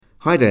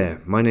Hi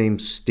there, my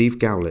name's Steve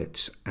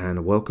Gowlett,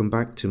 and welcome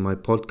back to my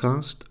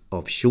podcast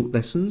of short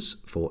lessons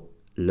for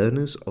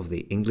learners of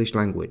the English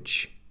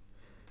language.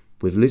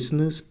 With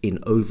listeners in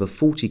over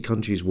 40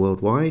 countries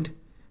worldwide,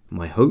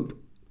 my hope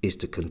is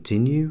to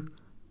continue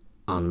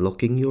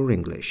unlocking your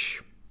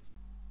English.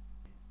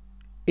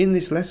 In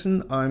this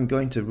lesson, I'm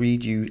going to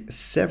read you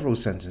several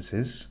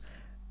sentences.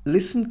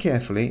 Listen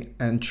carefully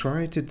and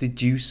try to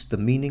deduce the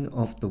meaning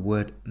of the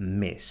word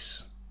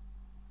miss.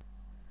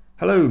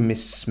 Hello,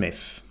 Miss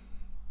Smith.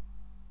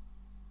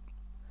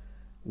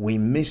 We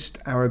missed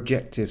our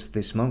objectives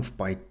this month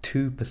by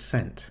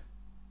 2%.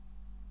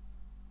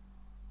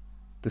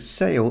 The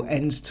sale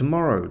ends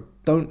tomorrow.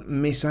 Don't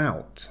miss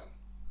out.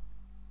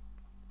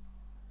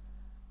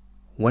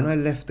 When I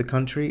left the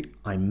country,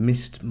 I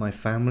missed my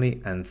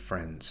family and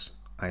friends.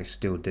 I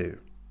still do.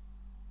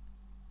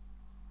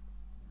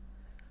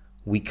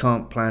 We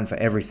can't plan for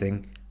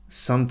everything.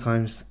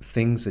 Sometimes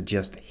things are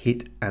just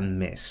hit and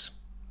miss.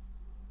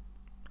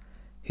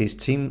 His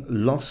team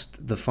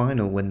lost the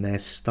final when their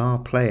star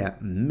player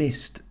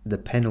missed the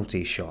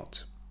penalty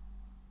shot.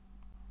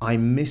 I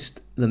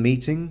missed the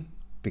meeting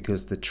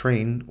because the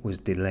train was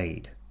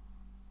delayed.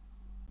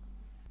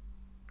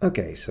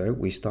 Okay, so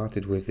we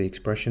started with the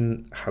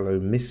expression, hello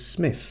Miss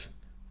Smith.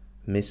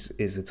 Miss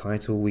is a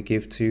title we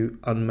give to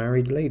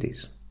unmarried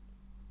ladies.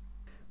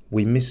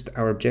 We missed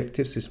our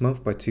objectives this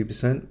month by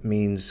 2%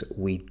 means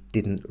we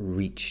didn't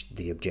reach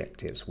the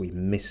objectives. We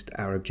missed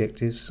our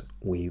objectives,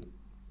 we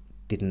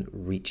didn't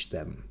reach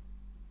them.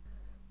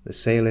 The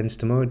sale ends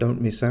tomorrow, don't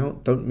miss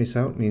out. Don't miss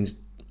out means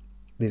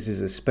this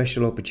is a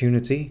special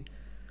opportunity.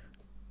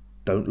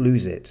 Don't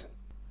lose it.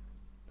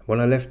 When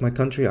I left my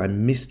country, I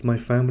missed my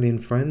family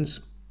and friends.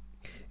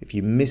 If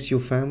you miss your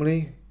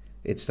family,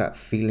 it's that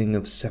feeling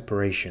of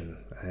separation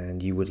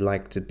and you would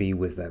like to be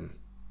with them.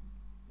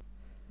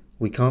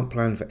 We can't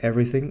plan for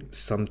everything.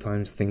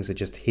 Sometimes things are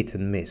just hit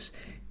and miss.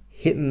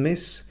 Hit and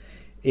miss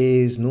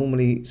is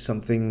normally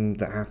something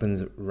that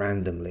happens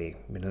randomly.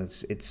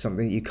 It's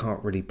something you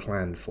can't really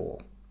plan for.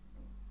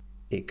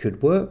 It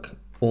could work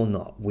or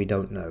not. We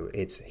don't know.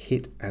 It's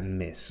hit and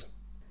miss.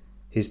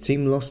 His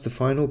team lost the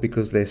final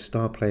because their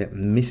star player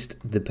missed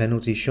the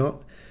penalty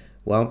shot.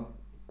 Well,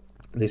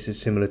 this is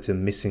similar to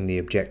missing the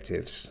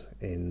objectives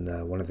in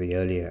one of the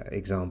earlier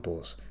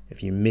examples.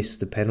 If you miss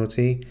the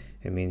penalty,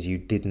 it means you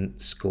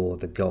didn't score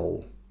the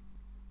goal.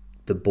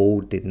 The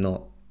ball did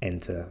not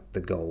enter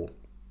the goal.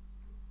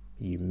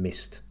 You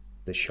missed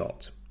the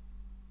shot.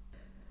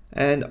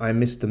 And I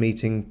missed the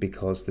meeting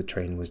because the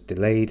train was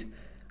delayed.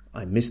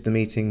 I missed the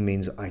meeting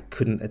means I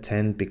couldn't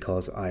attend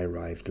because I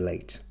arrived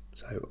late.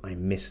 So I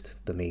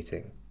missed the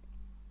meeting.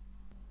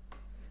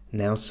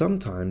 Now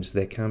sometimes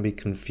there can be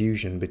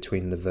confusion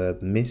between the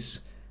verb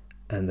miss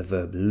and the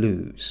verb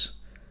lose.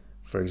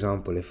 For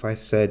example, if I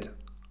said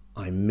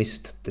I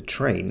missed the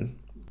train,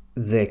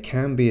 there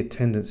can be a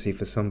tendency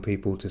for some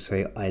people to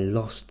say I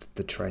lost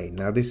the train.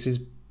 Now this is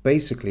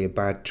basically a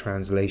bad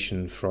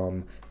translation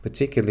from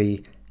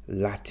particularly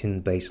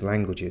Latin-based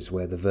languages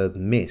where the verb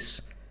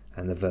miss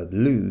and the verb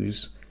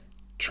lose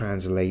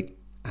translate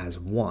as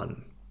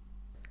one.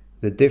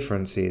 The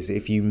difference is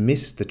if you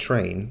miss the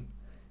train,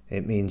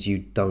 it means you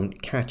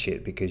don't catch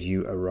it because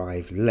you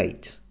arrive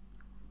late.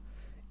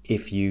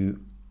 If you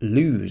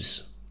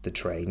lose the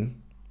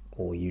train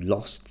or you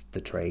lost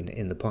the train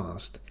in the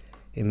past,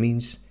 it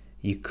means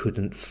you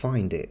couldn't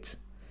find it.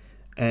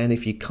 And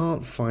if you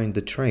can't find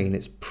the train,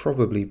 it's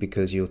probably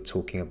because you're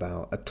talking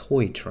about a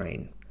toy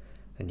train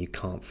and you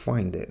can't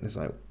find it. And it's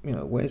like,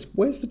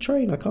 where's the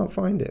train? I can't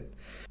find it.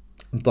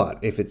 But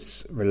if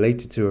it's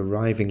related to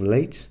arriving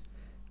late,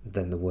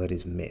 then the word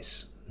is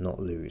miss, not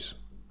lose.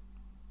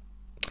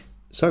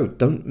 So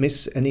don't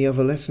miss any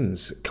other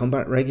lessons. Come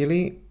back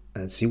regularly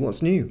and see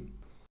what's new.